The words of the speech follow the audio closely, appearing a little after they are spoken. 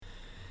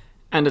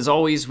And as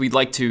always, we'd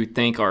like to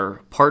thank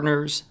our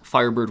partners,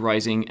 Firebird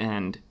Rising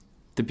and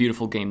the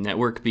Beautiful Game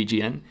Network,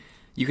 BGN.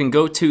 You can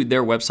go to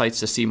their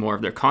websites to see more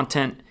of their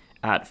content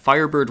at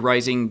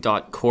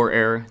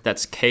firebirdrising.corair,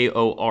 that's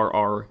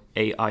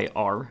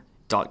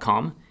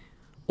KORRAIR.com,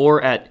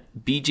 or at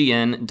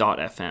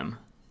bgn.fm.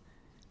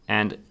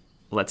 And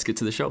let's get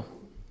to the show.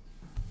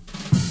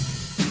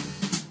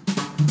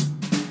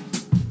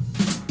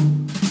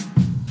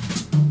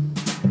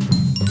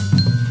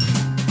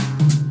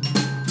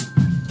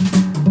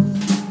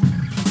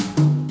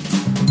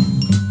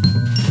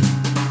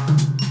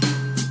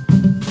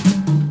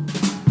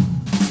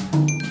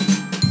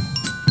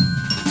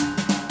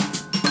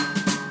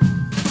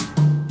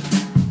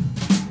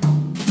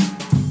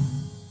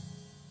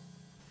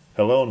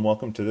 Hello and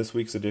welcome to this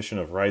week's edition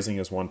of Rising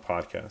as One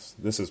podcast.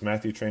 This is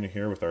Matthew Trainer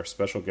here with our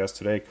special guest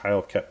today,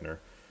 Kyle Kepner.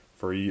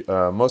 For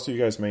most of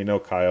you guys may know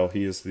Kyle.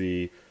 He is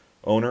the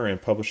owner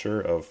and publisher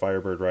of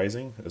Firebird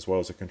Rising, as well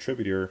as a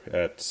contributor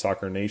at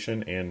Soccer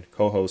Nation and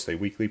co-host a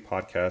weekly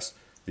podcast,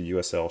 the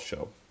USL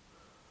Show.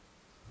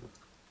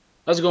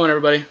 How's it going,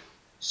 everybody?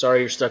 Sorry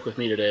you're stuck with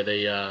me today.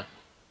 They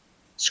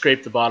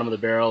scraped the bottom of the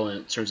barrel,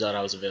 and it turns out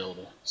I was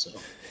available. So,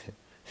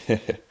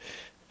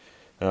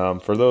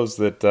 for those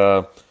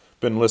that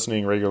been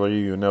listening regularly,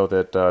 you know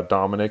that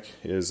Dominic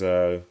is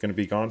going to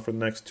be gone for the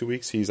next 2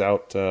 weeks. He's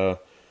out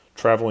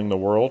traveling the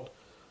world.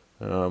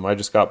 I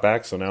just got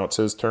back, so now it's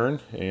his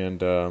turn,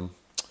 and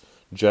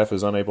Jeff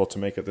is unable to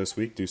make it this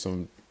week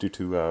due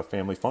to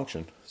family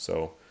function.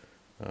 So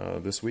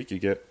this week you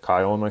get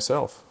Kyle and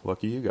myself.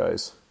 Lucky you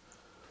guys.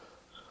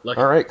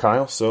 Lucky. All right,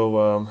 Kyle.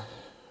 So I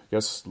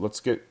guess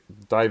let's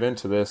dive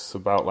into this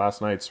about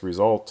last night's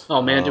result.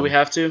 Oh man, do we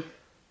have to?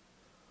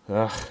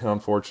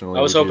 Unfortunately,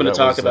 I was hoping we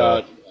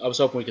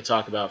could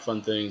talk about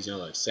fun things,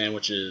 like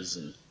sandwiches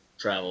and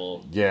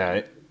travel.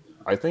 Yeah,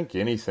 I think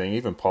anything,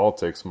 even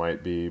politics,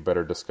 might be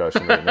better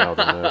discussion right now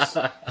than this.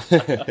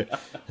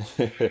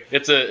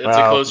 It's a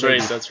close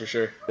race, that's for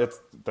sure.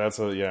 It's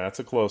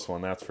a close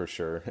one, that's for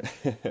sure.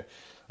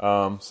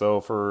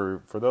 So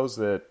for those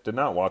that did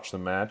not watch the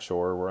match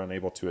or were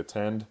unable to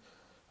attend,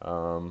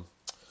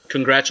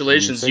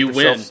 congratulations, you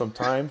win. Some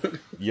time.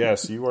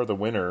 Yes, you are the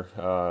winner,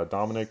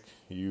 Dominic.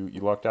 You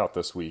lucked out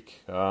this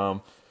week.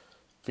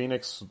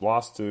 Phoenix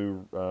lost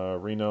to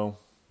Reno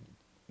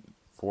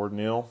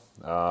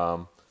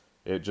 4-0.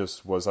 It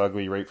just was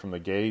ugly right from the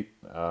gate.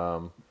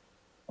 All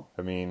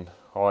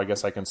I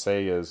guess I can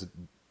say is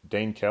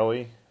Dane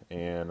Kelly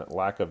and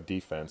lack of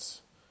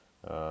defense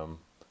from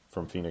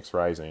Phoenix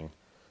Rising.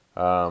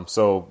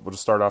 So we'll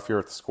just start off here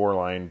with the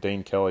scoreline.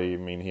 Dane Kelly,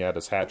 he had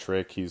his hat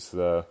trick. He's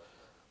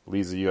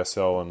leads the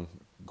USL in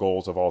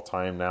goals of all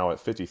time now at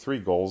 53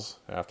 goals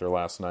after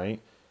last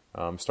night.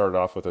 Started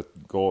off with a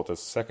goal at the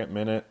 2nd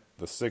minute,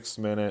 the 6th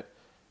minute,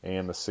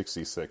 and the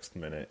 66th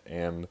minute.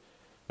 And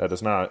that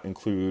does not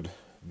include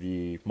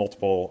the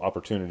multiple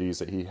opportunities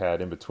that he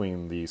had in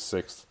between the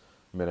 6th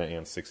minute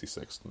and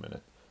 66th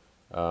minute.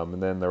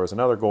 And then there was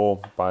another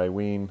goal by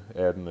Ween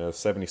in the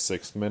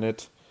 76th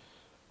minute.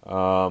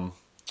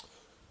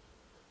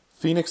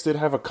 Phoenix did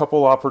have a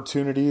couple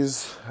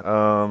opportunities,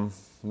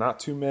 not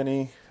too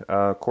many.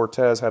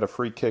 Cortez had a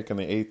free kick in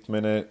the 8th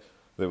minute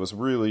that was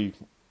really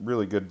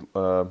good,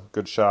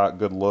 good shot,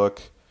 good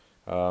look.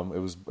 It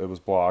was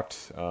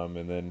blocked,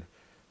 and then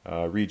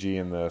Regi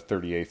in the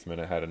 38th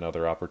minute had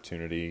another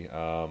opportunity.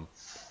 Kyle,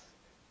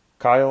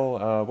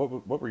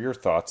 what were your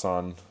thoughts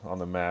on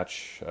the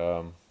match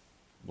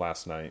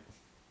last night?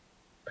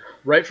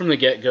 Right from the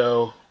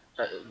get-go,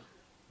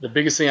 the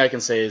biggest thing I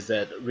can say is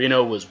that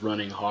Reno was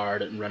running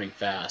hard and running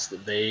fast.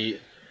 They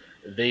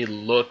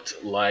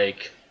looked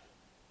like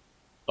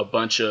a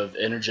bunch of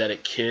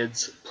energetic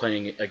kids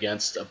playing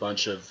against a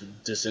bunch of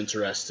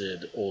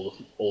disinterested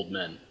old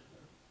men.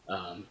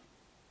 And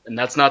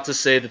that's not to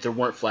say that there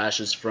weren't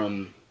flashes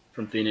from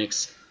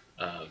Phoenix.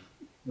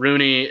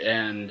 Rooney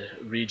and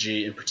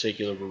Regi in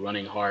particular were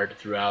running hard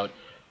throughout,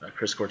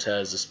 Chris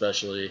Cortez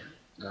especially.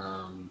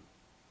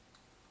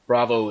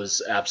 Bravo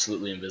was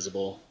absolutely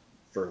invisible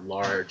for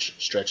large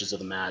stretches of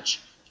the match.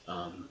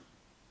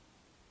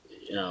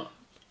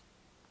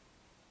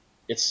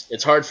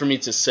 It's hard for me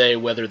to say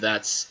whether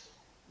that's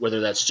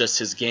just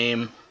his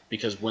game,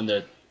 because when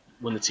the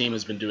team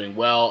has been doing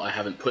well, I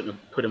haven't put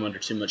him under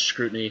too much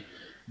scrutiny.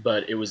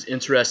 But it was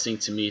interesting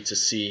to me to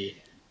see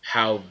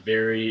how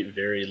very,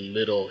 very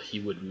little he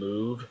would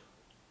move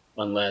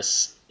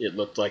unless it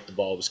looked like the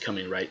ball was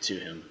coming right to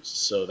him.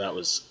 So that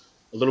was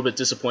a little bit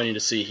disappointing to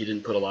see. He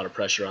didn't put a lot of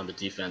pressure on the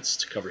defense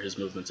to cover his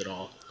movements at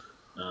all.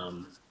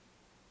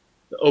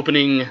 The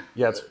opening...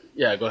 Yeah,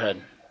 go ahead.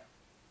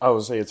 I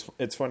would say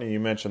it's funny you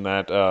mentioned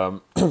that. I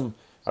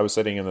was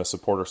sitting in the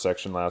supporter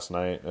section last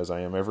night, as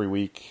I am every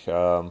week,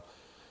 and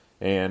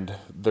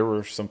there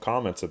were some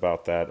comments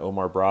about that.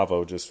 Omar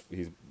Bravo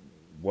he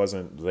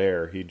wasn't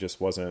there. He just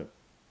wasn't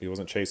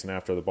chasing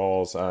after the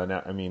balls.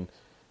 In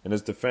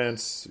his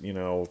defense,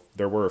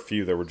 there were a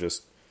few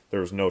that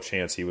there was no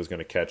chance he was going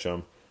to catch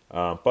them.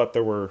 But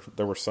there were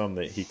some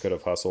that he could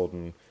have hustled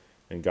and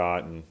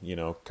got and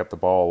kept the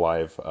ball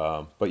alive.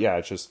 But yeah,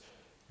 it's just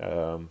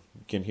You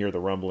can hear the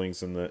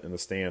rumblings in the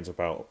stands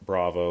about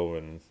Bravo,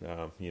 and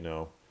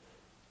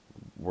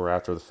we're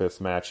after the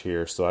fifth match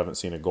here. Still haven't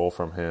seen a goal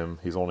from him.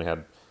 He's only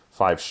had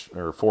 4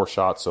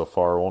 shots so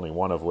far, only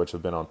one of which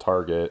have been on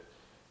target.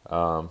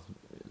 There's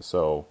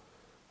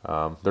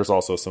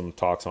also some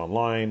talks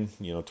online,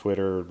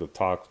 Twitter, the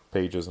talk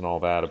pages and all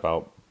that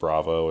about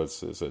Bravo.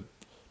 Is it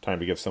time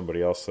to give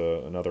somebody else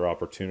another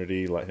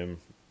opportunity? Let him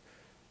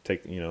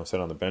sit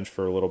on the bench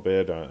for a little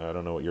bit. I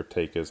don't know what your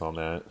take is on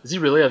that. Does he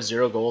really have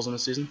 0 goals in the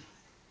season?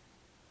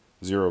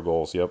 0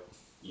 goals, yep.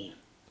 Yeah.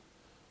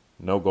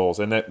 No goals,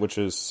 and that, which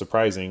is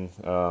surprising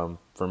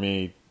for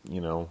me.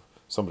 A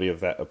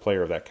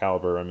player of that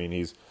caliber. I mean,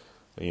 he's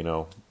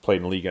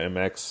played in Liga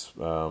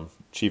MX,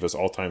 Chivas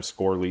all-time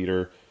score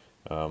leader.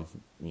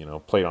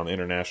 Played on the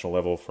international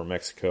level for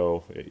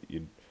Mexico.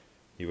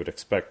 You would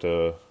expect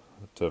to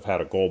have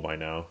had a goal by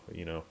now.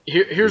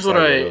 Here's what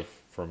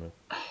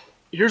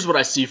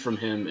I see from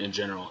him in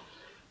general.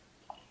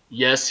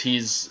 Yes,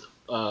 he's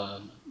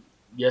one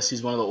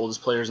of the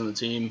oldest players on the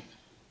team.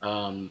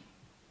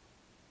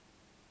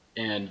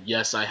 And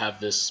yes, I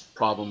have this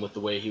problem with the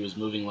way he was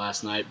moving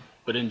last night.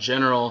 But in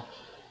general,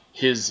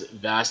 his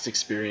vast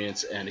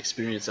experience and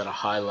experience at a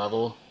high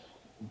level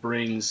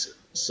brings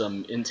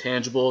some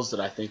intangibles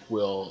that I think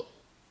will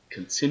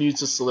continue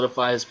to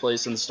solidify his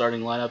place in the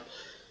starting lineup.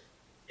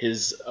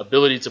 His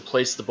ability to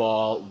place the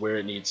ball where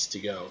it needs to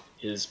go.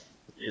 His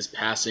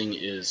passing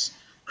is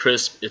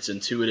crisp. It's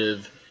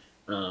intuitive.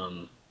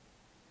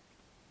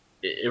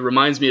 It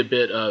reminds me a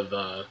bit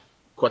of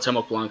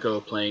Cuauhtemoc Blanco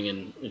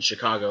playing in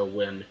Chicago,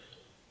 when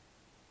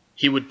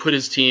he would put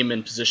his team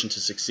in position to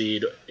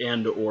succeed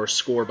and or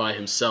score by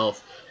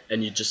himself,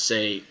 and you just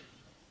say,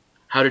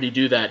 how did he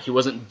do that? He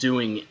wasn't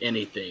doing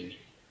anything.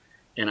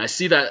 And I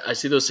see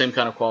those same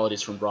kind of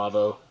qualities from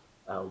Bravo.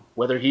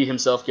 Whether he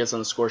himself gets on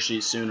the score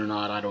sheet soon or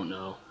not, I don't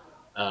know.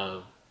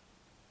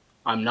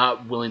 I'm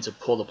not willing to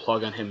pull the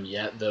plug on him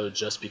yet, though,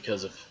 just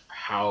because of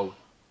how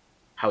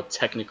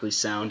technically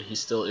sound he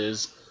still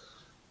is.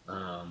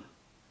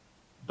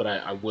 But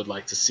I would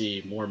like to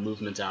see more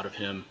movement out of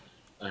him,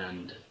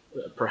 and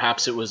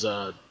perhaps it was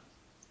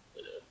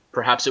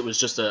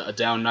just a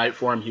down night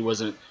for him. He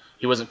wasn't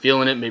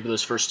feeling it. Maybe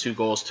those first 2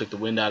 goals took the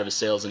wind out of his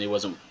sails, and he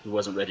wasn't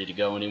ready to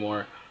go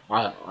anymore.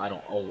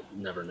 I'll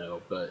never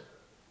know, but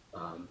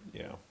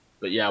yeah.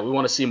 But yeah, we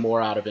want to see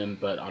more out of him,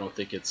 but I don't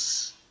think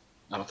it's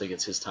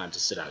his time to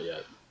sit out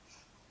yet.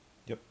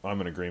 Yep,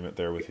 I'm in agreement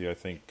there with you. I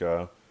think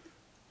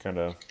kind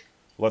of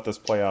let this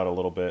play out a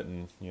little bit,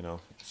 and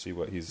see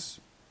what he's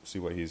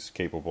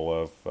capable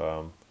of.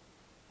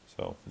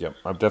 Yep,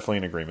 I'm definitely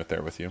in agreement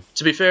there with you.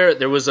 To be fair,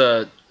 there was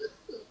on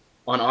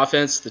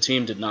offense, the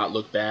team did not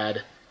look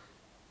bad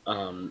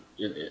in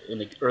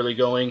the early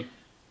going,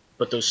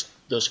 but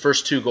those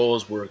first 2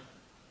 goals were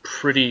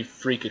pretty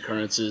freak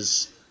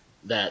occurrences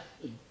that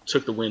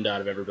took the wind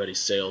out of everybody's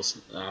sails.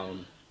 I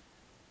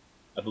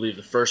believe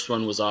the first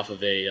one was off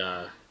of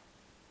a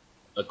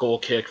goal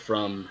kick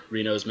from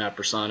Reno's Matt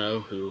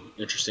Bersano, who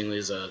interestingly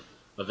is a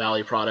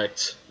Valley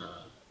product,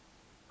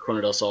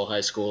 Corona del Sol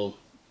High School,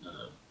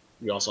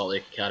 Real Salt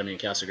Lake Academy in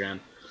Casa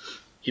Grande.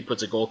 He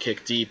puts a goal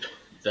kick deep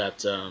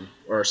it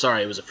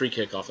was a free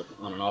kick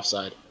on an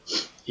offside.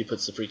 He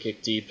puts the free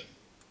kick deep.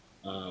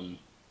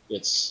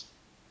 It's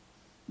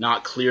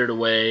not cleared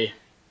away,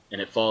 and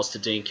it falls to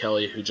Dane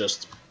Kelly, who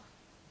just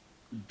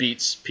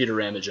beats Peter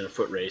Ramage in a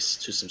foot race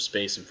to some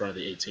space in front of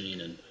the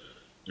 18 and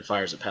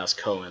fires it past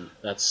Cohen.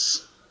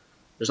 There's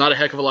not a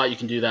heck of a lot you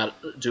can do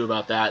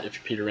about that if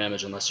you're Peter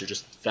Ramage, unless you're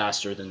just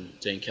faster than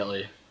Dane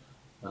Kelly.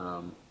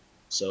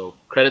 So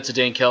credit to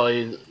Dane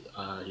Kelly.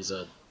 He's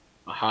a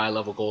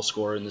high-level goal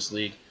scorer in this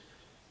league.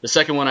 The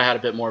second one I had a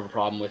bit more of a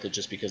problem with it,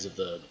 just because of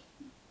the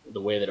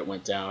way that it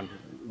went down.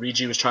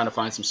 Rigi was trying to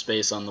find some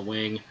space on the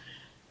wing.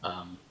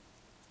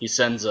 He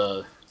sends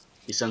a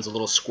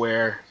little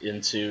square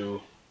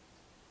into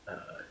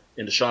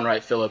Sean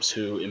Wright Phillips,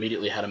 who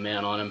immediately had a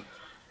man on him.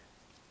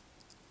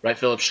 Wright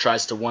Phillips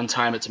tries to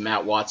one-time it to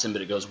Matt Watson,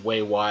 but it goes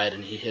way wide,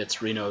 and he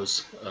hits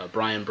Reno's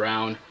Brian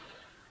Brown,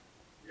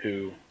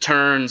 who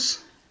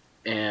turns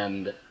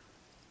and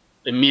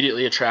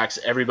immediately attracts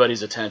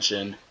everybody's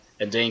attention.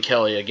 And Dane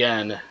Kelly,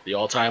 again, the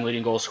all-time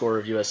leading goal scorer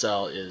of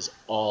USL, is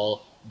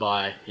all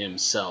by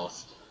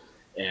himself.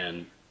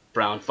 And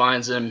Brown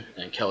finds him,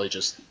 and Kelly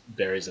just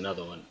buries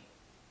another one.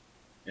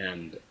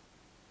 And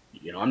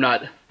I'm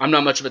not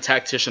much of a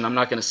tactician. I'm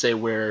not going to say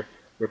where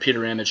Peter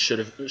Ramage should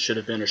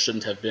have been or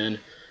shouldn't have been.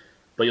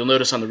 But you'll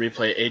notice on the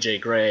replay,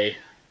 AJ Gray,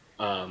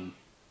 I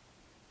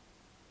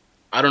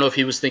don't know if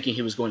he was thinking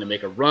he was going to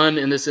make a run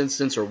in this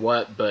instance or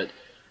what, but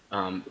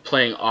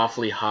playing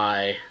awfully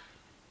high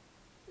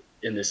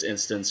in this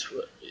instance,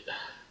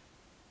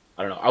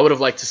 I don't know. I would have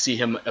liked to see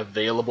him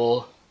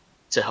available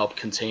to help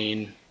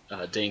contain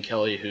Dane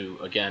Kelly, who,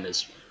 again,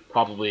 is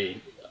probably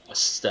a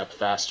step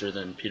faster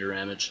than Peter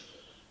Ramage.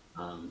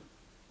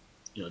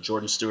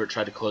 Jordan Stewart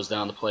tried to close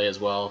down the play as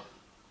well.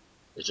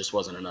 It just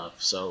wasn't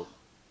enough. So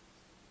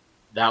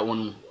that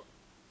one,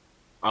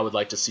 I would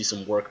like to see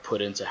some work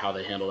put into how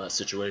they handle that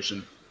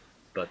situation.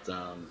 But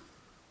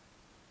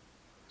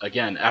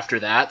again, after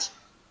that,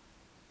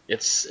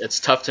 it's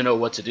tough to know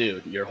what to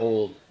do. Your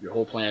whole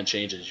plan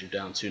changes. You're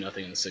down 2-0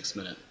 in the 6th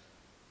minute.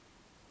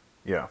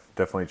 Yeah,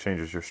 definitely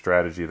changes your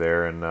strategy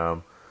there. And,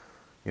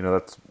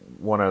 that's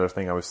one other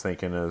thing I was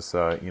thinking is,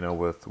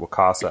 with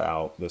Wakasa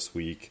out this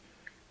week,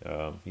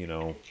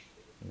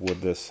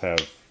 would this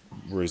have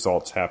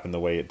results happen the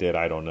way it did?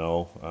 I don't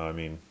know. I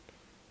mean,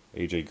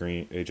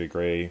 AJ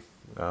Gray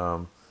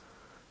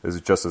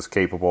is just as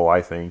capable,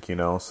 I think,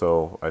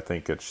 so I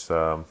think it's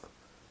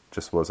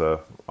just was a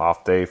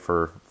off day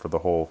for the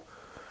whole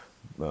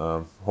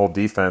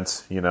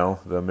defense, the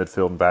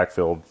midfield and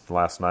backfield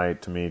last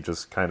night to me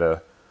just kind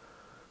of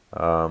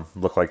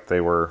looked like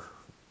they were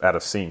out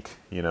of sync,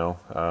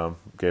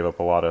 gave up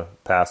a lot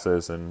of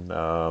passes and,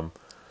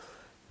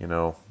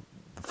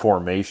 the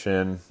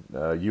formation,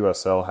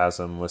 USL has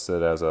them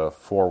listed as a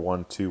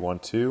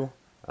 4-1-2-1-2,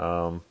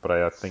 but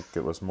I think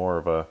it was more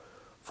of a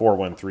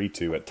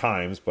 4-1-3-2 at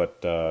times,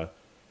 but they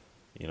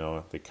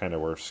kind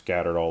of were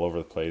scattered all over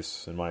the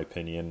place, in my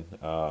opinion.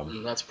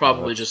 That's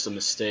probably just a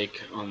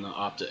mistake on the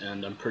Opta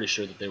end. I'm pretty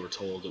sure that they were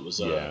told it was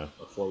a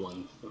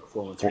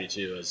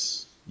 4-1-3-2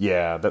 as.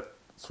 Yeah,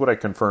 that's what I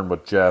confirmed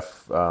with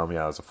Jeff. It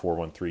was a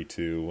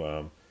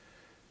 4-1-3-2.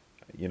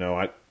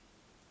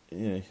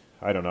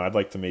 I don't know. I'd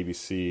like to maybe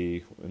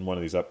see in one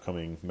of these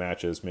upcoming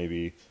matches,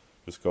 maybe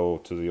just go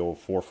to the old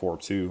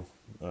 4-4-2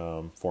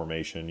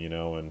 formation,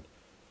 and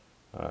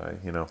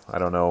I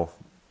don't know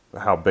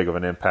how big of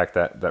an impact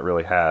that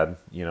really had,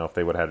 if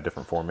they would have had a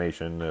different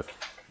formation, if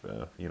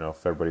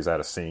everybody's out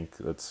of sync,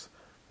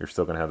 you're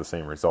still going to have the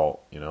same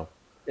result,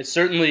 It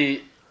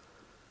certainly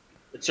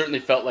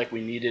felt like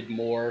we needed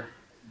more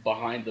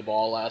behind the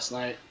ball last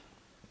night.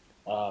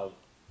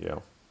 Yeah.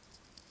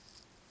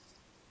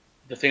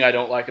 The thing I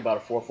don't like about a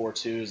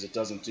 4-4-2 is it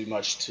doesn't do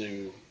much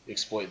to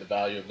exploit the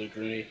value of Luke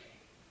Rooney.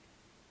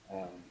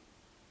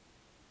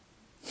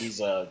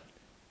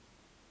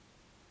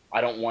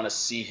 I don't want to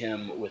see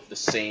him with the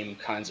same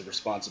kinds of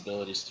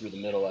responsibilities through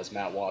the middle as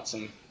Matt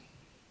Watson.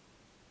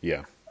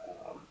 Yeah.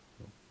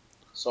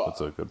 So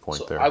that's a good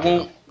point there. I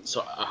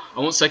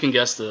won't second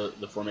guess the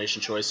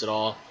formation choice at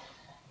all.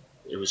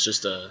 It was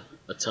just a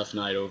tough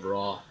night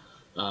overall.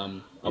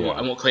 I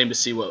won't claim to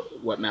see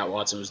what Matt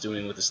Watson was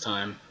doing with his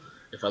time.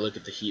 If I look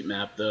at the heat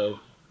map, though,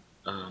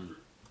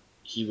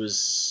 he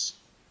was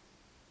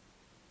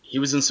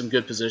in some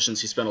good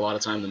positions. He spent a lot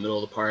of time in the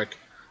middle of the park.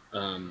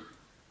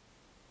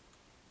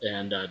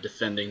 And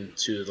defending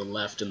to the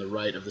left and the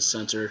right of the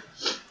center.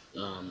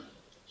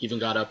 He even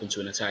got up into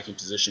an attacking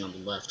position on the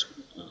left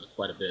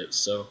quite a bit.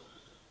 So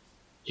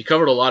he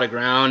covered a lot of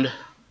ground.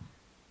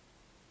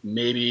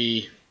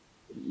 Maybe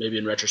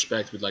in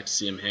retrospect, we'd like to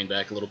see him hang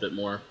back a little bit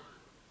more.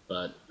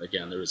 But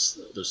again,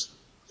 those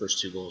first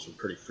 2 goals were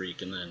pretty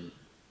freak, and then,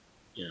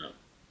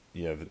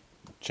 Yeah, it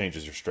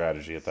changes your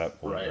strategy at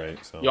that point,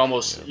 right? So you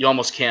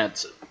almost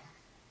can't.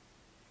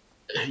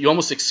 You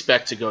almost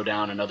expect to go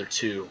down another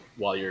 2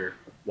 while you're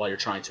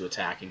trying to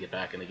attack and get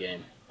back in the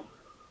game.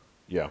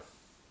 Yeah.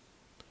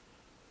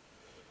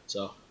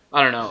 So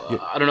I don't know.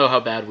 I don't know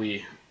how bad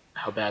we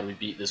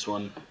beat this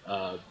one.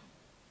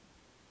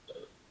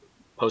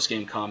 Post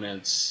game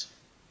comments.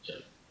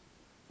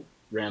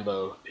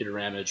 Peter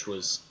Ramage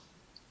was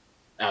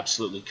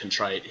absolutely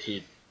contrite.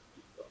 He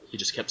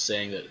just kept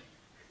saying that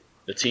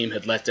the team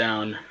had let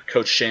down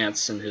Coach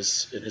Shantz in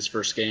his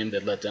first game.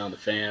 They'd let down the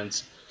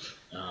fans.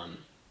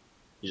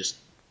 He just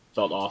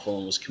felt awful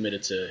and was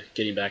committed to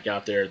getting back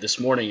out there. This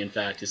morning, in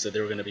fact, he said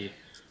they were going to be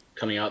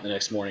coming out the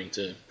next morning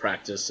to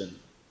practice and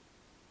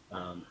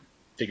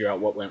figure out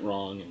what went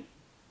wrong. And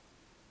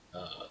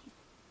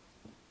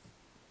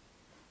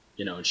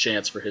and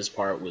Shantz, for his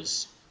part,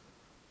 was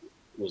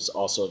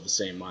also of the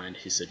same mind.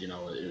 He said, it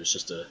was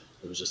just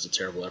a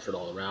terrible effort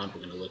all around.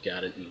 We're going to look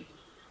at it and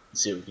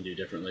see what we can do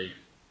differently.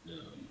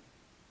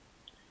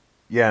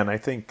 Yeah, and I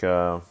think,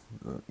 talking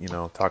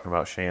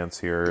about Shantz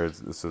here,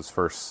 this is his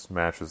first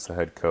match as the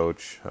head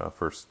coach,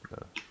 first,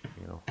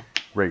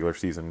 regular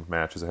season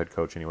match as a head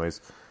coach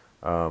anyways.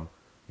 I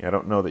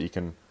don't know that you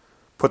can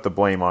put the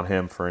blame on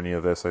him for any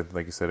of this.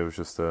 Like you said, it was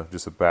just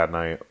a bad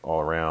night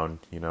all around.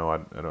 I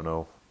don't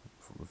know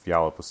if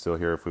Yallop was still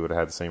here, if we would have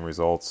had the same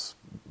results,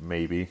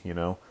 maybe,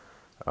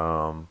 I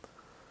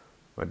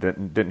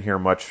didn't hear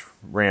much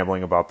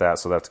rambling about that,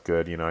 so that's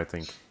good. I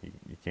think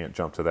you can't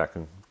jump to that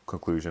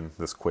conclusion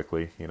this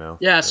quickly.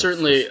 Yeah,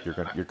 certainly.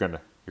 You're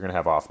gonna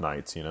have off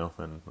nights,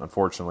 and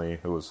unfortunately,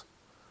 it was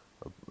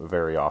a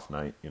very off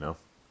night.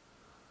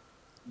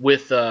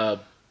 With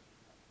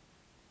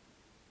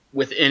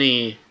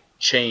any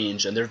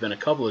change, and there have been a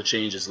couple of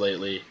changes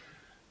lately,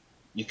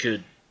 you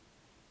could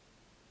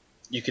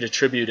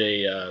attribute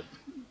a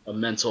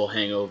mental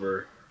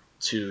hangover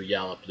to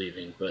Yallop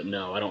leaving, but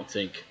no, I don't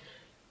think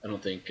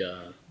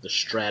the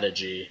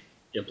strategy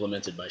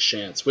implemented by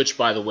Shantz, which,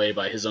 by the way,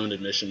 by his own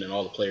admission and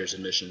all the players'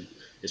 admission,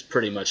 is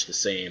pretty much the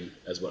same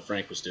as what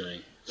Frank was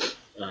doing.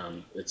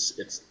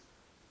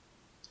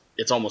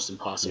 It's almost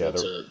impossible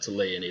to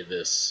lay any of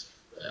this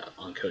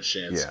on Coach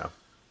Shantz.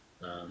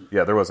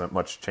 Yeah. There wasn't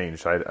much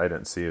change I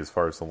didn't see as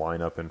far as the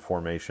lineup and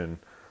formation.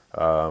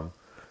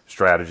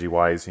 strategy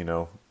wise,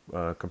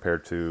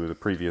 compared to the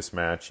previous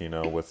match,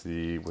 with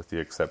the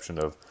exception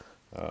of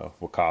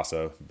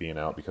Wakasa being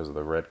out because of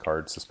the red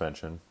card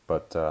suspension.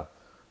 But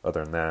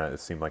other than that, it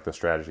seemed like the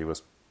strategy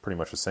was pretty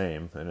much the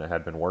same, and it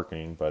had been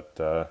working. But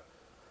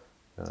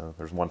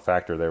there's one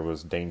factor there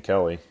was Dane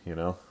Kelly.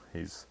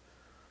 He's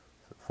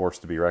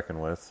forced to be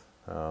reckoned with,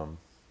 and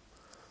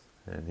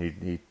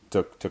he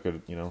took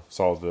it,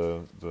 saw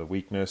the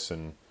weakness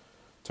and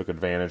took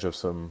advantage of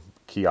some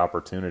key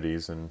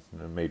opportunities and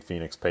made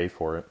Phoenix pay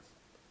for it.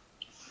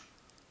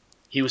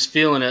 He was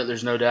feeling it,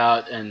 there's no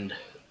doubt, and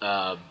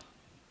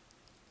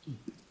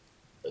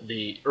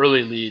the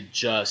early lead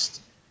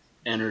just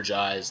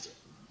energized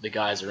the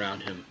guys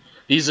around him.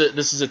 This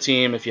is a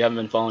team, if you haven't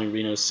been following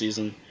Reno's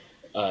season,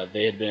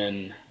 they had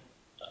been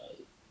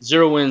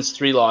 0 wins,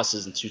 3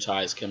 losses, and 2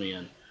 ties coming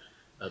in.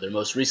 Their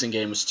most recent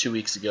game was 2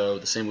 weeks ago.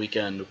 The same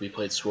weekend we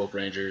played Swope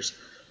Rangers.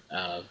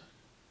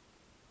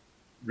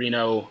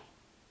 Reno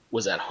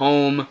was at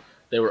home.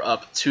 They were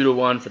up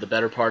 2-1 for the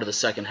better part of the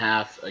second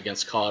half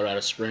against Colorado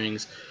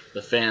Springs.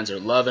 The fans are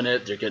loving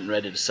it. They're getting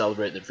ready to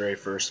celebrate their very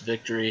first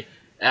victory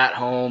at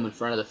home in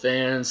front of the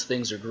fans.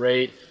 Things are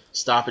great.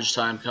 Stoppage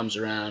time comes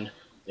around,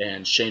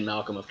 and Shane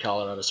Malcolm of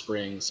Colorado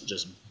Springs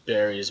just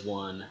buries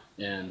one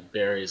and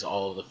buries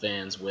all of the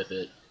fans with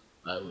it.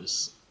 It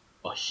was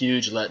a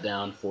huge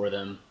letdown for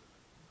them,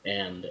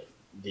 and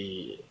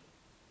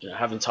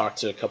having talked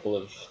to a couple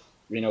of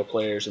Reno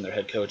players and their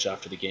head coach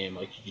after the game,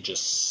 like, you could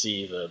just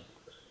see the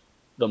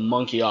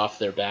monkey off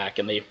their back,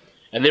 and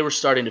they were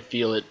starting to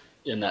feel it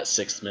in that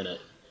 6th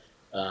minute.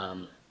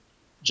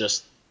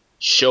 Just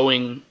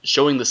showing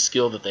the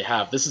skill that they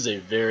have. This is a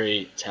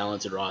very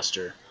talented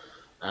roster.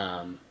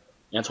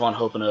 Antoine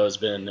Hopino has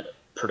been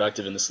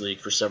productive in this league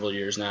for several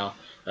years now.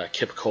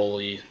 Kip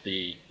Coley,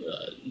 the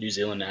New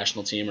Zealand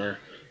national teamer,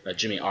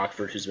 Jimmy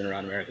Ockford, who's been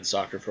around American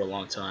soccer for a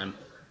long time,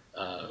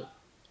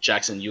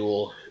 Jackson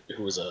Ewell,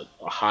 who was a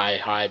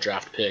high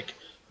draft pick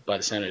by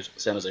the San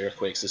Jose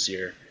Earthquakes this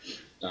year,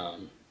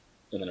 and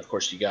then of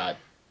course you got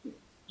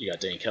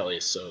Dane Kelly.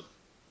 So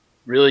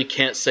really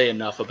can't say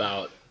enough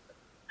about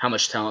how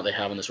much talent they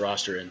have on this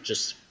roster, and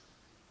just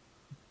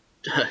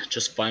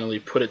finally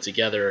put it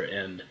together.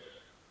 And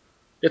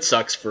it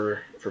sucks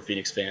for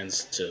Phoenix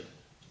fans to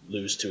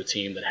lose to a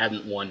team that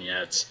hadn't won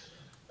yet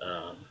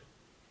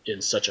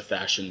in such a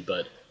fashion,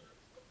 but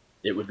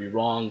it would be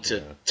wrong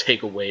to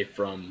take away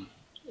from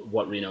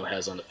what Reno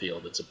has on the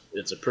field.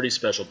 It's a pretty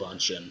special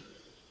bunch, and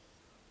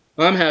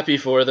I'm happy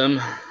for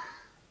them.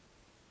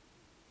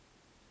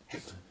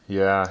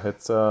 Yeah,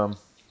 it's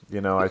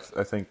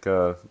I think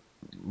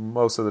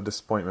most of the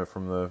disappointment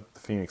from the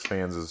Phoenix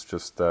fans is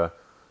just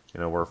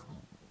we're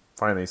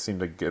finally seemed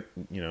to get,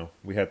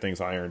 we had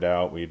things ironed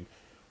out. We'd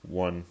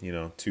won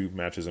 2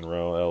 matches in a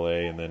row,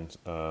 LA and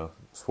then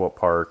Swope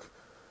Park,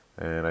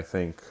 and I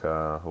think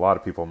a lot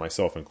of people,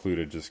 myself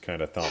included, just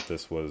kind of thought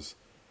this was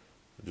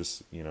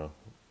just going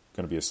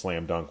to be a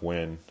slam dunk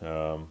win.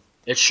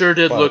 It sure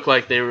did look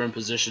like they were in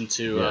position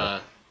to,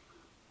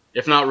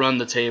 if not run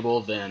the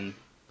table, then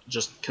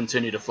just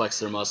continue to flex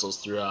their muscles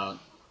throughout.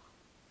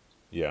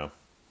 Yeah.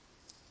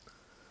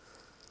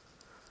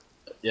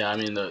 Yeah, I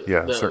mean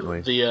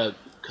certainly.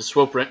 Because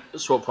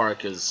Swope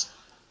Park is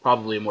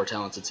probably a more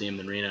talented team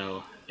than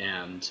Reno,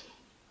 and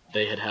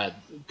they had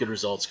good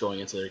results going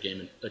into their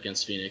game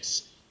against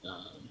Phoenix.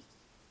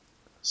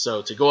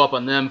 So to go up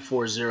on them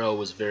 4-0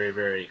 was very,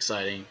 very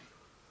exciting.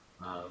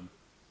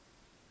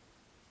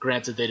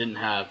 Granted, they didn't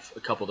have a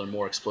couple of their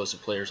more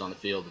explosive players on the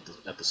field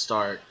at the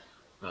start,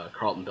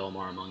 Carlton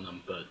Belmar among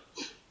them,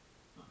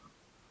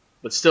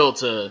 but still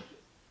to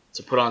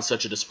put on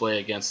such a display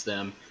against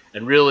them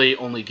and really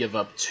only give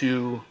up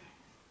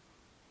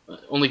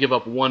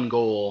 1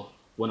 goal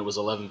when it was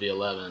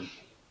 11v11,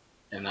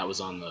 and that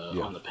was on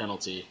the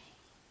penalty.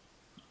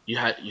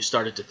 You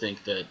started to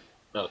think that,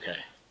 okay,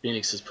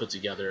 Phoenix has put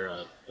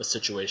together a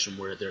situation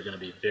where they're going to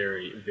be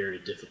very, very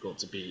difficult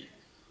to beat.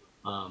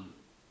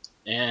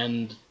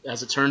 And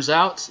as it turns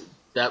out,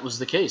 that was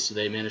the case.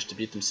 They managed to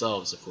beat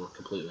themselves, if we're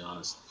completely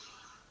honest.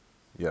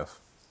 Yes.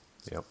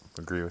 Yep.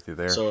 Agree with you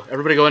there. So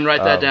everybody go ahead and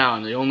write that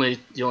down. The only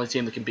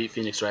team that can beat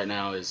Phoenix right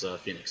now is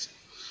Phoenix.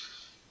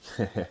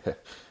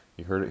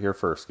 You heard it here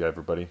first,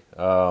 everybody.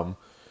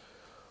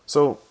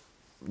 So,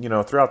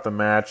 throughout the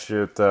match,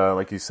 it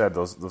like you said,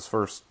 those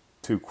first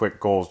 2 quick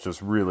goals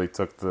just really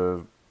took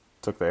the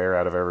air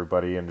out of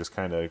everybody and just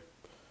kind of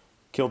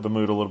killed the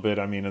mood a little bit.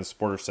 I mean, in the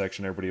supporter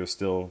section, everybody was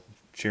still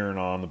cheering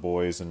on the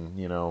boys and,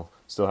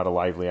 still had a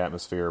lively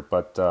atmosphere.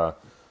 But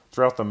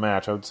throughout the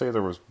match, I would say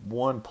there was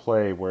one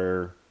play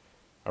where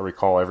I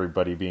recall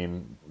everybody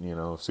being,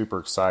 super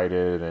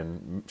excited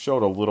and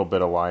showed a little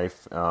bit of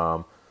life.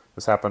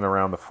 This happened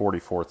around the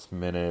 44th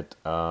minute.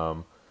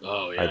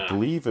 I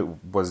believe it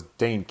was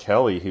Dane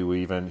Kelly who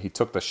he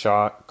took the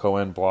shot.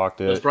 Cohen blocked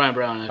it. It was Brian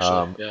Brown,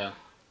 actually.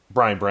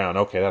 Brian Brown.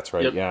 Okay, that's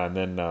right. Yep. Yeah, and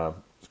then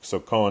so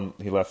Cohen,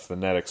 he left the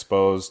net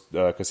exposed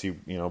because he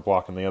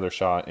blocking the other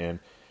shot, and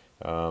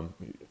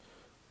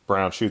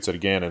Brown shoots it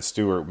again, and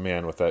Stewart,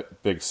 man, with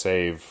that big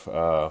save,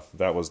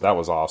 that was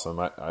awesome.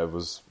 I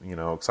was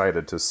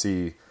excited to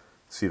see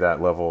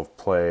that level of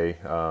play.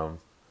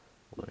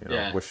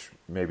 Wish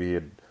maybe he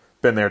had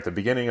been there at the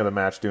beginning of the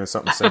match doing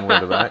something similar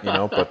to that,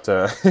 But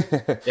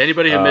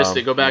anybody who missed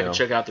it, go back and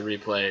check out the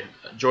replay.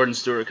 Jordan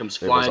Stewart comes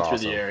flying through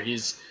the air.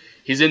 He's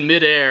in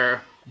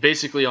midair,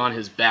 basically on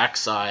his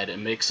backside,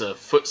 and makes a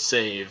foot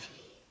save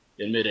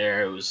in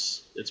midair.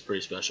 It's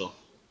pretty special.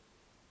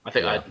 I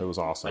think it was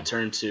awesome. I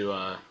turned to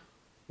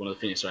one of the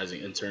Phoenix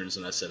Rising interns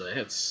and I said,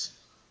 "Hey,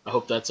 I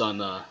hope that's on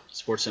the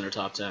Sports Center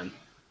Top 10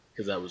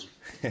 because that was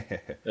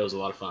a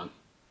lot of fun."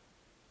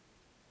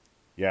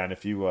 Yeah, and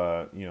if you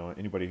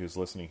anybody who's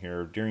listening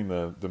here during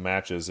the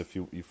matches, if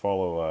you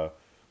follow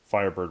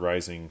Firebird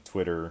Rising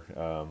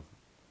Twitter,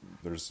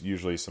 there's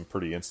usually some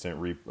pretty instant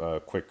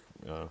quick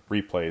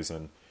replays,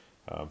 and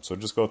so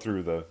just go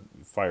through the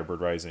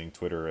Firebird Rising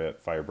Twitter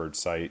at Firebird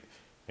site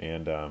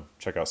and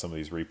check out some of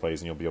these replays,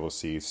 and you'll be able to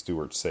see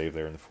Stewart's save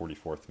there in the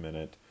 44th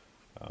minute.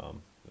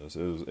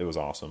 It was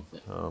awesome.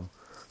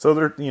 So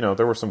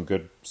there were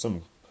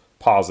some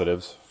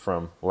positives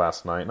from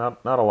last night.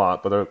 Not a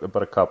lot,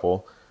 but a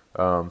couple.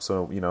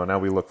 So now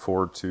we look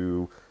forward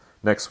to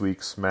next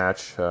week's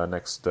match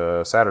next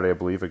Saturday, I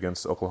believe,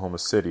 against Oklahoma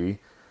City.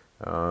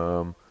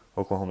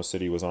 Oklahoma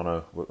City was on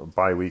a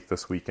bye week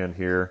this weekend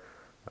here.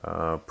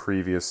 The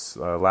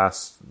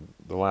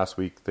last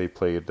week they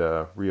played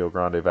Rio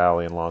Grande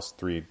Valley and lost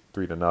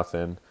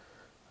 3-0.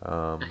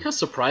 Like a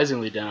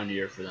surprisingly down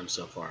year for them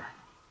so far.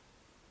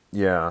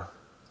 Yeah,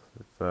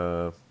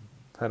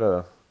 had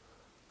a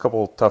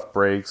couple tough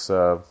breaks.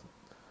 I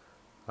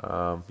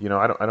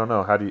don't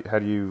know. How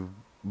do you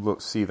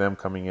see them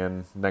coming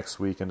in next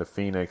week into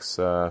Phoenix?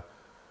 I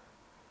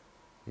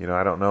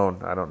don't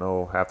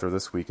know after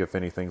this week if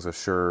anything's a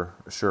sure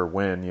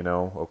win.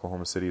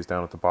 Oklahoma City is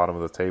down at the bottom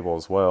of the table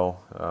as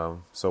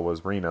well. So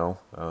was Reno.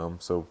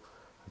 So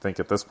I think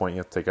at this point you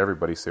have to take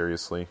everybody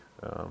seriously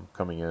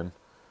coming in.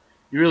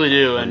 You really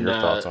do. What are your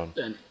thoughts on?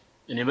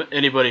 And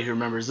anybody who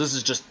remembers, this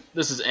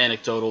is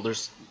anecdotal.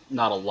 There's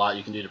not a lot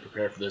you can do to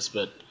prepare for this,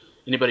 but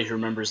anybody who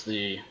remembers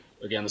the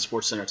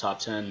Sports Center Top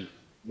 10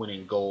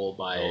 winning goal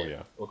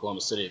by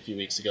Oklahoma City a few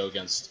weeks ago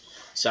against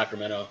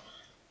Sacramento.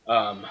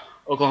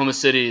 Oklahoma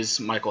City's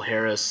Michael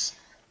Harris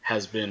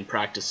has been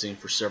practicing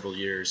for several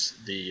years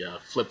the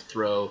flip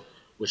throw,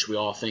 which we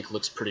all think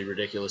looks pretty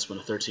ridiculous when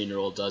a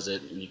 13-year-old does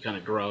it, and you kind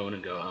of groan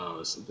and go, "Oh,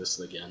 this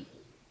again."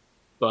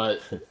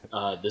 But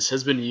this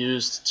has been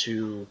used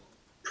to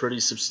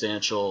pretty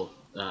substantial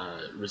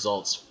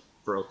results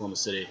for Oklahoma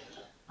City.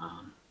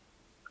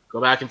 Go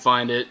back and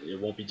find it.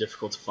 It won't be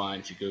difficult to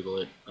find if you Google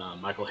it.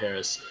 Michael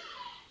Harris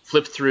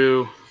flipped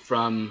through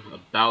from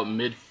about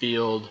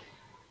midfield.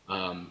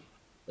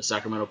 A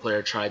Sacramento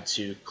player tried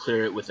to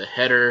clear it with a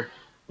header,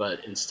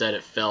 but instead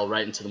it fell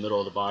right into the middle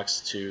of the box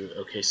to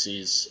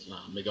OKC's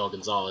Miguel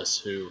Gonzalez,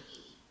 who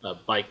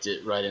biked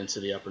it right into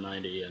the upper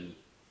 90, and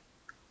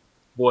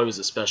boy, was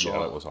it special. Yeah,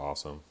 that was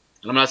awesome.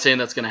 And I'm not saying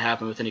that's going to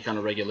happen with any kind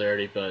of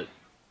regularity, but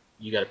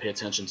you got to pay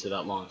attention to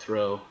that long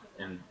throw,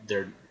 and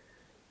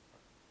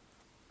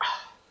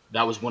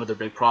that was one of their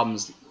big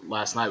problems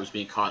last night, was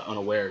being caught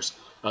unawares.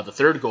 The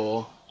third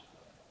goal,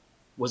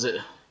 was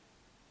it?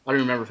 I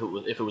don't remember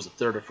if it was the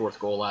third or fourth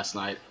goal last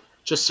night.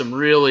 Just some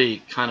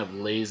really kind of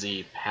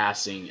lazy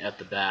passing at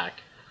the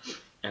back,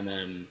 and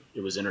then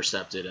it was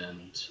intercepted,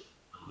 and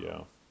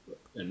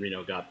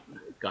Reno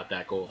got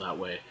that goal that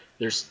way.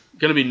 There's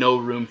going to be no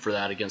room for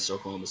that against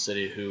Oklahoma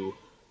City, who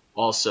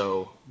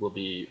also will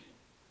be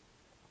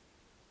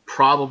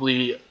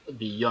probably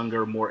the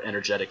younger, more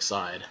energetic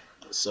side.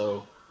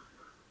 So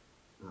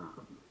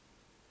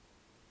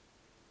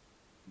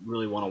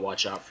really want to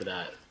watch out for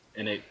that.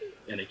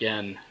 And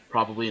again,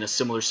 probably in a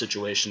similar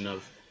situation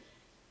of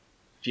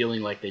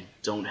feeling like they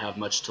don't have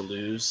much to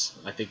lose,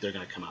 I think they're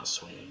going to come out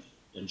swinging.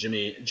 And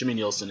Jimmy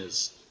Nielsen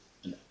is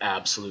an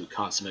absolute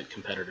consummate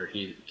competitor.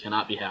 He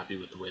cannot be happy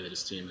with the way that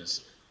his team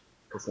has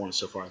performed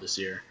so far this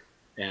year.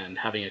 And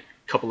having a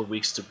couple of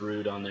weeks to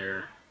brood on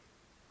their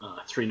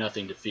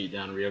 3-0 defeat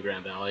down in Rio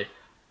Grande Valley,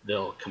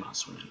 they'll come out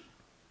swinging.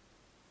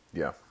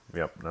 Yeah,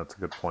 yep, that's a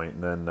good point.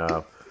 And then,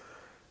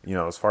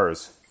 as far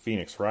as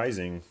Phoenix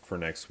Rising for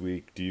next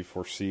week, do you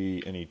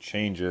foresee any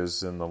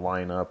changes in the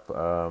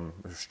lineup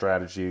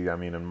strategy? I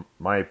mean, in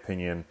my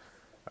opinion,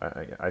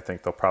 I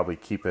think they'll probably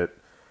keep it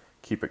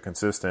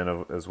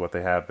consistent as what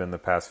they have been the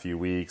past few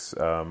weeks.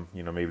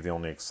 Maybe the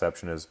only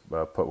exception is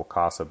put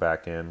Wakasa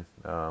back in.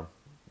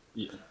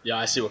 Yeah,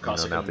 I see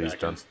Wakasa coming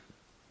back in.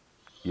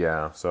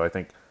 Yeah, so I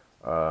think,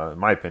 in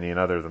my opinion,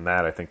 other than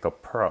that, I think we'll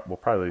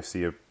probably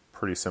see a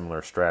pretty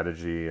similar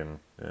strategy and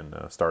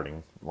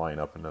starting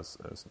lineup and as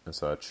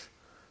such.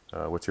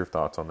 What's your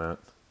thoughts on that?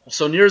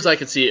 So near as I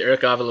could see,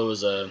 Eric Avila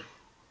was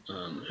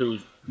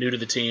who's new to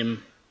the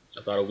team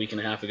about a week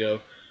and a half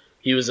ago.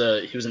 He was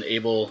an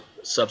able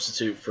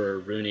substitute for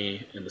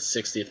Rooney in the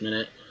 60th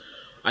minute.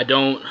 I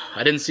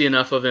didn't see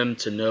enough of him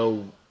to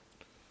know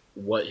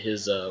what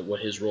his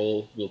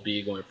role will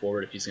be going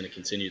forward, if he's going to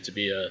continue to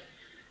be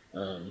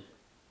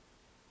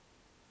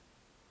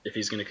if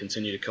he's going to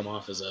continue to come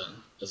off as a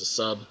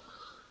sub.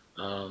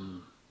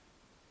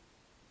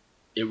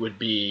 It would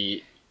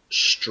be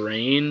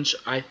strange,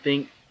 I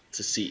think,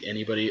 to see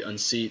anybody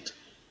unseat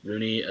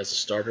Rooney as a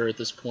starter at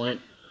this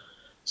point.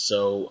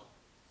 So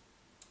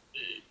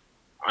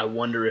I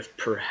wonder if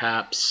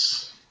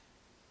perhaps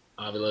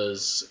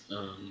Avila's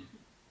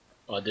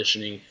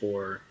auditioning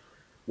for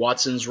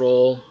Watson's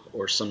role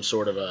or some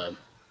sort of a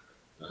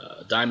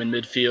diamond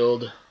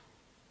midfield.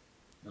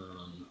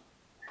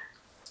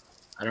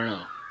 I don't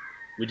know.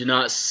 We did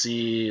not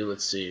see,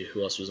 let's see,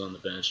 who else was on the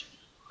bench.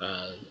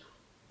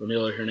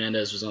 Ramiro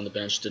Hernandez was on the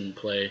bench, didn't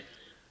play.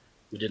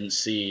 We didn't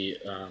see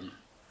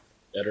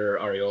Eder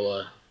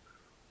Areola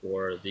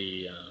or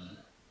the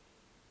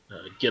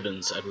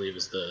Gibbons, I believe,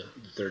 is the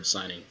third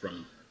signing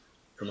from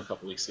a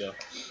couple weeks ago.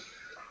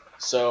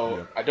 So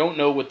yeah. I don't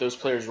know what those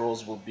players'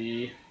 roles will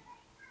be,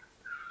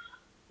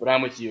 but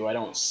I'm with you. I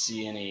don't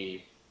see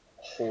any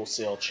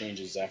wholesale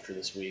changes after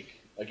this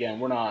week. Again,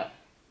 we're not.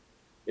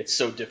 It's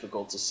so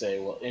difficult to say,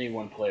 well, any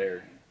one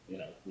player,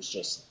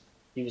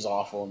 he was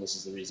awful and this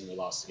is the reason we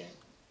lost the game.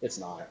 It's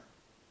not.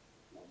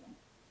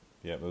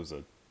 Yeah, it was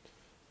a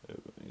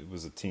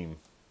team,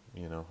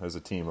 as a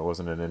team. It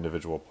wasn't an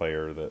individual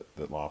player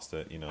that lost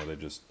it. They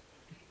just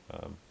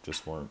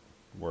weren't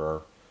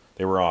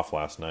they were off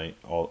last night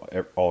all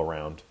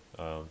around,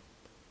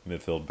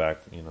 midfield,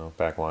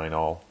 back line,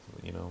 all,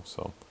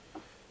 so.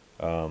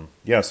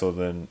 So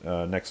then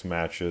next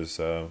match is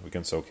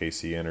against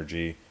OKC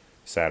Energy,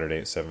 Saturday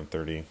at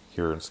 7:30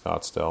 here in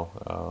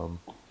Scottsdale.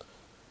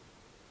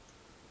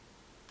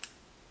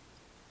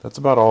 That's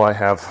about all I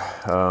have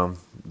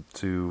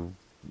to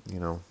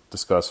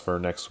discuss for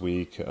next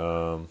week. I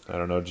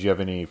don't know. Do you have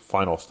any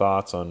final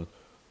thoughts on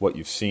what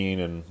you've seen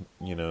and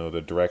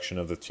the direction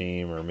of the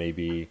team, or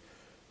maybe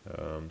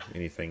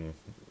anything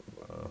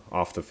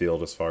off the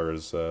field as far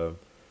as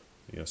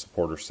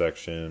supporter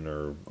section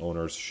or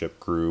ownership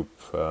group?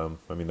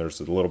 There's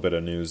a little bit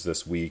of news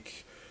this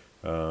week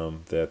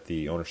that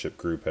the ownership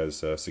group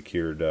has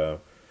secured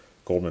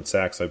Goldman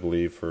Sachs, I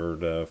believe, for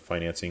the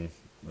financing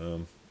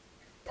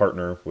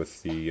partner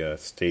with the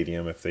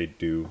stadium if they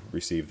do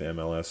receive the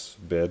MLS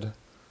bid.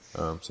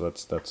 So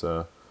that's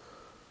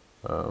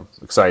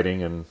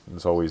exciting, and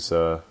there's always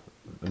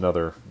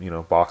another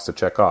box to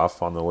check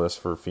off on the list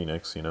for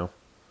Phoenix.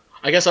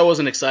 I guess I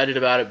wasn't excited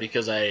about it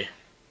because it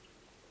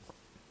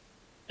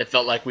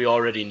felt like we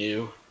already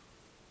knew.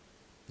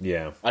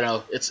 Yeah. I don't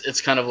know.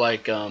 It's kind of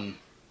like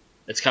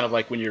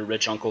when your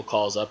rich uncle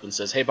calls up and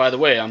says, "Hey, by the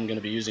way, I'm going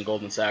to be using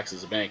Goldman Sachs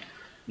as a bank,"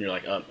 and you're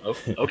like,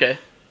 okay."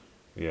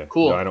 Yeah,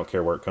 cool. No, I don't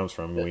care where it comes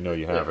from. We know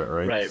you have it,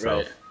 right? Right, so,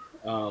 right.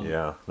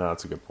 No,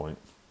 that's a good point.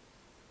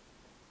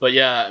 But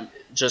yeah,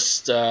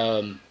 just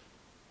it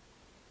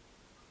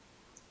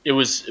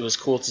was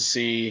cool to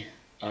see.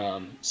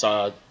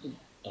 Saw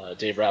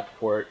Dave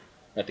Rappaport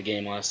at the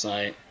game last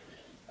night.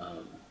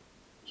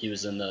 He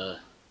was in the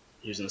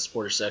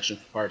supporter section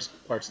for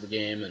parts of the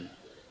game, and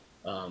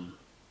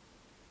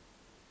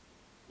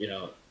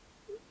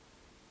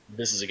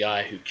this is a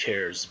guy who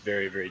cares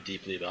very, very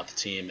deeply about the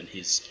team, and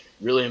he's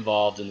really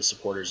involved in the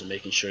supporters and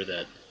making sure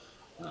that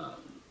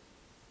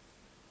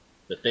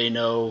that they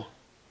know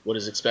what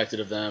is expected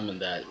of them,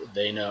 and that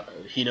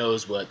he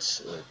knows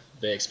what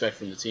they expect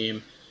from the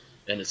team,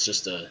 and it's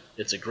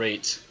a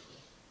great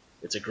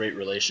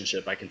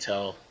relationship, I can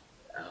tell.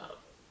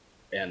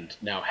 And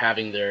now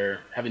having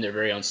their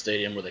very own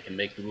stadium where they can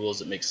make the rules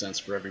that make sense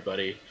for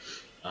everybody,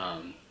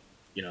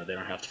 they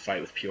don't have to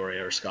fight with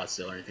Peoria or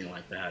Scottsdale or anything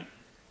like that.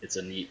 It's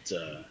a neat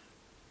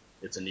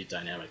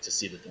dynamic to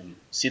see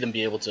them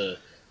be able to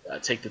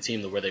take the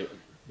team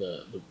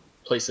the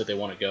place that they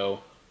want to go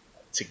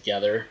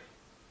together.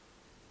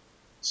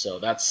 So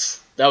that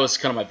was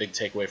kind of my big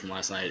takeaway from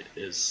last night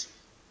is,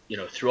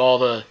 through all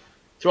the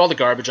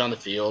garbage on the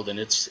field, and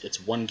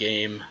it's one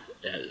game,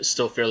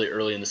 still fairly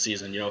early in the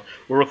season.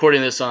 We're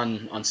recording this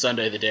on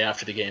Sunday, the day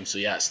after the game, so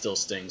yeah, it still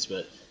stings.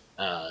 But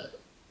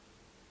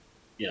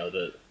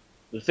the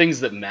things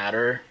that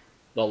matter,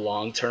 the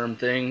long-term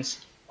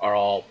things, are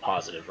all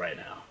positive right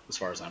now, as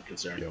far as I'm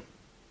concerned. Yep.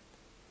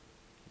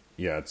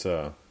 Yeah, it's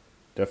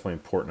definitely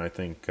important. I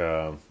think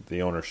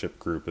the ownership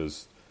group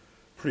is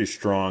pretty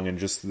strong, and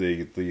just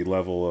the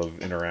level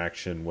of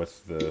interaction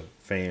with the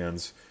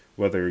fans,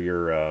 whether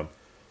you're a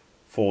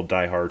full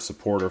diehard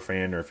supporter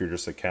fan or if you're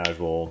just a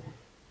casual,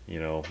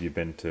 you've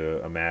been to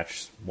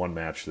one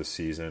match this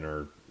season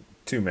or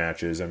two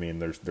matches.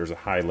 There's a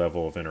high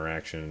level of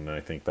interaction, and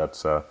I think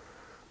that's a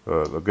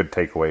good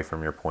takeaway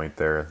from your point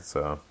there. It's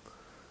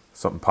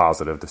something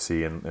positive to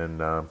see,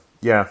 and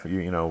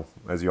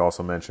as you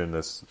also mentioned,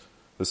 this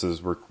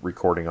is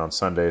recording on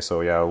Sunday, so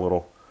yeah, a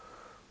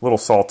little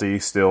salty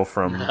still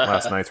from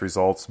last night's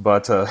results,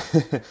 but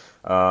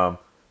the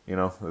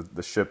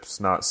ship's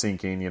not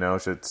sinking.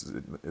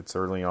 It's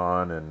early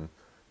on, and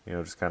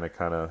just kind of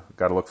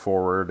got to look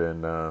forward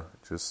and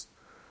just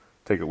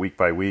take it week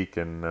by week,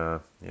 and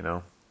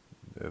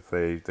if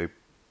they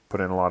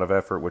put in a lot of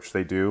effort, which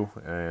they do,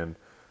 and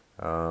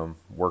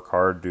work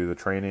hard, do the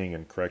training,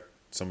 and correct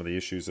some of the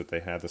issues that they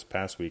had this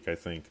past week, I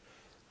think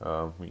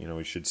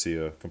we should see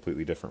a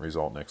completely different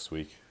result next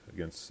week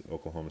against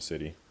Oklahoma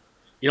City.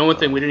 One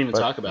thing we didn't even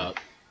talk about.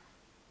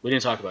 We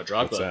didn't talk about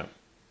Drogba. What's that?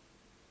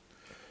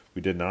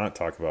 We did not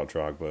talk about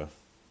Drogba.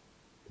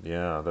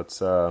 Yeah,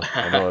 that's.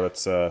 I know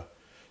that's.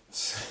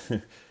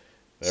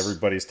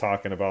 Everybody's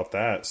talking about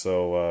that,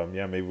 so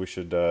maybe we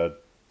should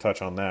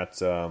touch on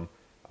that.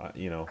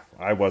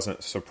 I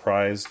wasn't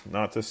surprised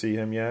not to see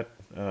him yet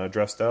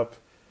dressed up.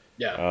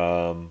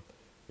 Yeah.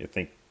 I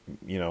think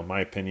my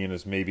opinion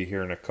is maybe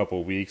here in a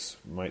couple of weeks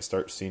we might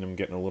start seeing him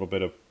getting a little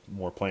bit of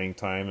more playing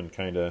time and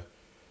kind of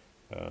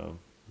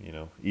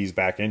ease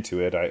back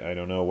into it. I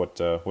don't know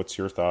what's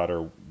your thought,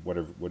 or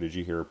what did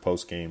you hear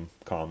post game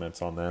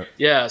comments on that?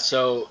 Yeah.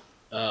 So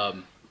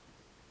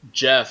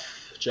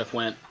Jeff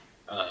Went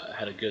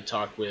had a good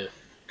talk with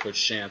Coach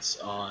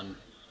Shantz on,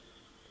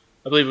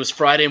 I believe it was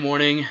Friday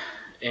morning,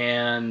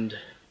 and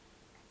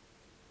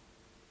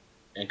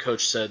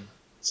Coach said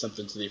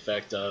something to the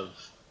effect of,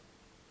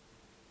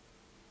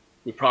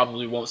 we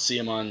probably won't see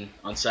him on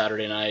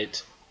Saturday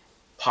night,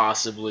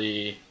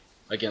 possibly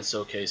against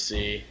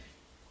OKC.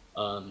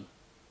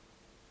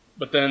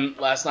 But then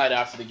last night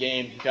after the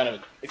game, he kind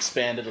of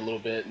expanded a little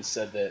bit and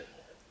said that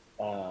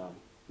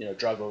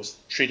Drogba was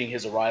treating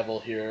his arrival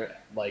here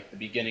like the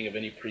beginning of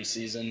any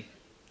preseason.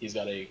 He's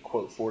got a,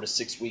 quote, 4 to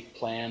 6 week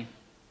plan.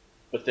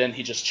 But then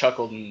he just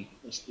chuckled, and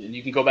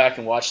you can go back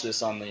and watch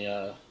this on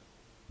the,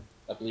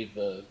 I believe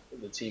the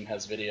team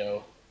has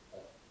video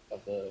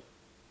of the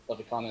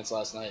comments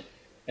last night.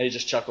 And he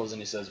just chuckles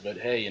and he says, but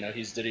hey,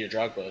 he's Didier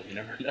Drogba. You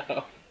never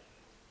know.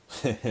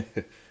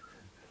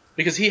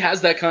 Because he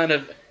has that kind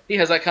of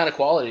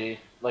quality,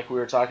 like we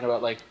were talking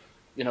about, like,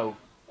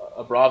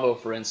 a Bravo,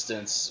 for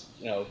instance,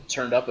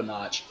 turned up a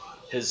notch.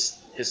 His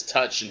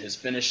touch and his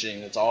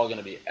finishing, it's all going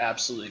to be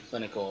absolutely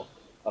clinical,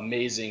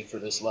 amazing for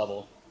this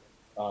level.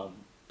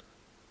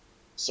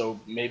 So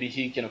maybe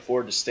he can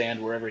afford to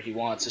stand wherever he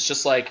wants. It's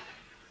just like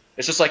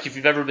if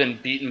you've ever been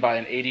beaten by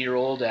an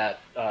 80-year-old at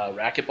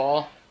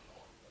racquetball.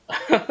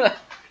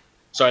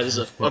 Sorry, this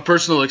is a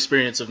personal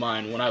experience of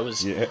mine. When I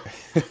was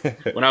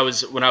when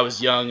I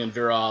was young and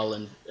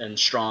virile and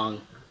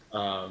strong,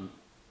 I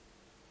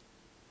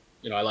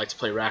liked to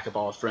play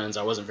racquetball with friends.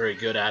 I wasn't very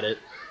good at it,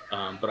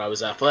 but I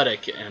was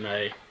athletic, and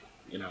I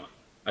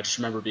just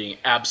remember being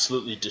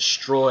absolutely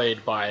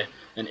destroyed by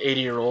an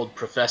 80-year-old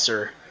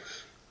professor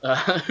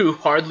who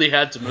hardly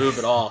had to move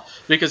at all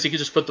because he could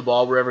just put the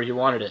ball wherever he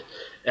wanted it.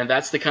 And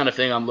that's the kind of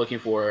thing I'm looking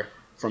for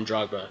from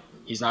Drogba.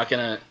 He's not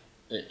gonna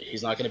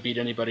beat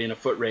anybody in a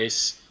foot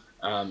race.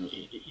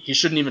 He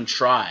shouldn't even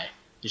try.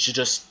 He should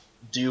just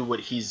do what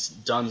he's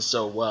done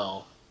so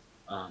well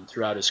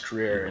throughout his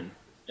career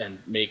and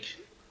make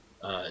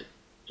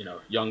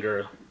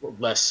younger,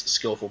 less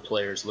skillful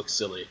players look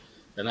silly.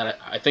 And that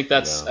I think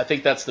that's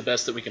the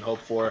best that we can hope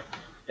for,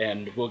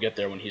 and we'll get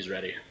there when he's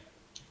ready.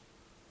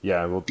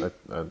 Yeah, well,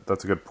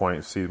 that's a good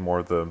point. See more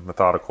of the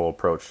methodical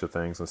approach to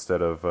things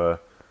instead of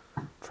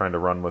trying to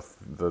run with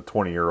the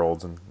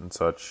 20-year-olds and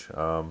such.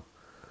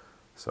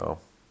 So,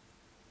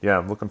 yeah,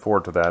 I'm looking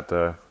forward to that.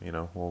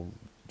 We'll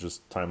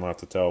just time will have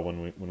to tell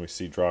when we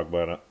see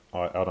Drogba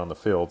out on the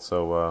field.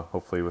 So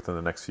hopefully within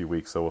the next few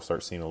weeks, so we'll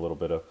start seeing a little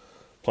bit of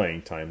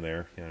playing time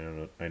there.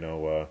 I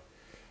know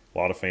a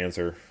lot of fans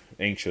are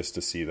anxious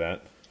to see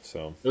that.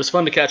 So it was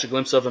fun to catch a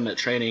glimpse of him at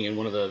training in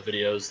one of the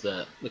videos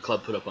that the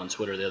club put up on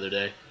Twitter the other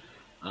day.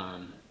 I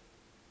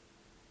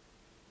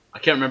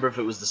can't remember if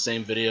it was the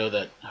same video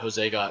that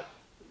Jose got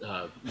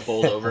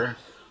bowled over.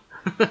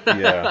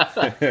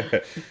 Yeah.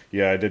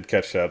 Yeah, I did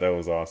catch that. That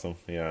was awesome.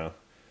 Yeah.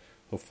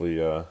 Hopefully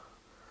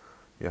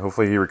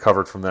he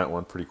recovered from that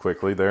one pretty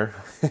quickly there.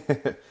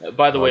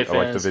 By the way, I fans,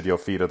 like the video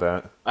feed of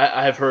that.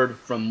 I have heard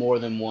from more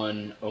than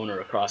one owner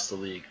across the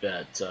league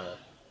that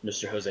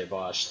Mr. Jose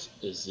Bosch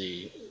is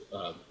the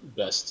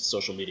best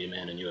social media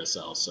man in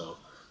USL. So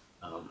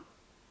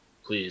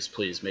please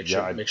make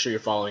sure you're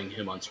following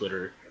him on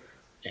Twitter,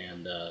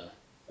 and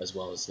as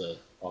well as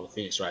all the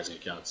Phoenix Rising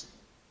accounts.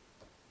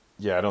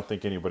 Yeah, I don't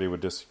think anybody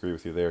would disagree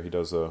with you there. He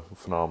does a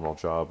phenomenal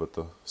job with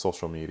the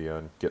social media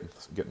and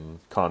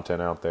getting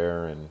content out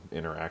there and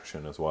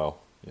interaction as well.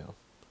 Yeah.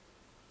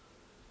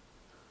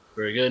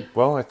 Very good.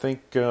 Well, I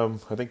think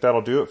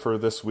that'll do it for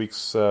this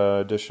week's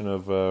edition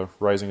of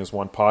Rising as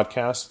One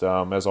podcast.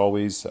 As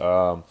always,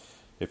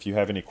 if you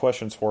have any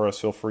questions for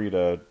us, feel free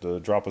to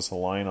drop us a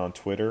line on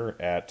Twitter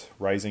at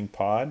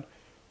RisingPod,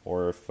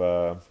 or if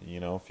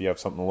you have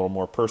something a little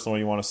more personal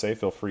you want to say,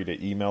 feel free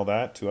to email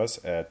that to us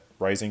at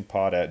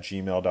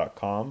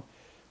risingpod@gmail.com.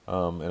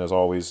 And as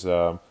always,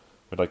 we'd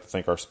like to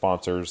thank our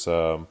sponsors,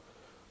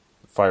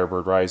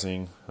 Firebird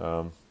Rising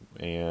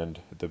and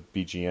the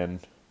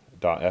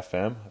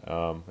BGN.FM.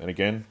 And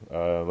again,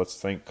 let's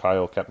thank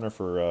Kyle Kepner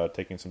for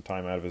taking some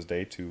time out of his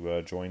day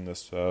to join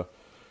this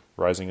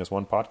Rising as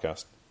One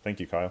podcast. Thank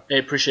you, Kyle. Hey,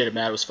 appreciate it,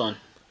 Matt. It was fun.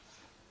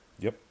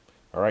 Yep.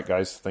 All right,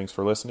 guys. Thanks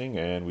for listening,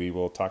 and we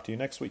will talk to you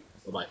next week.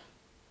 Bye-bye.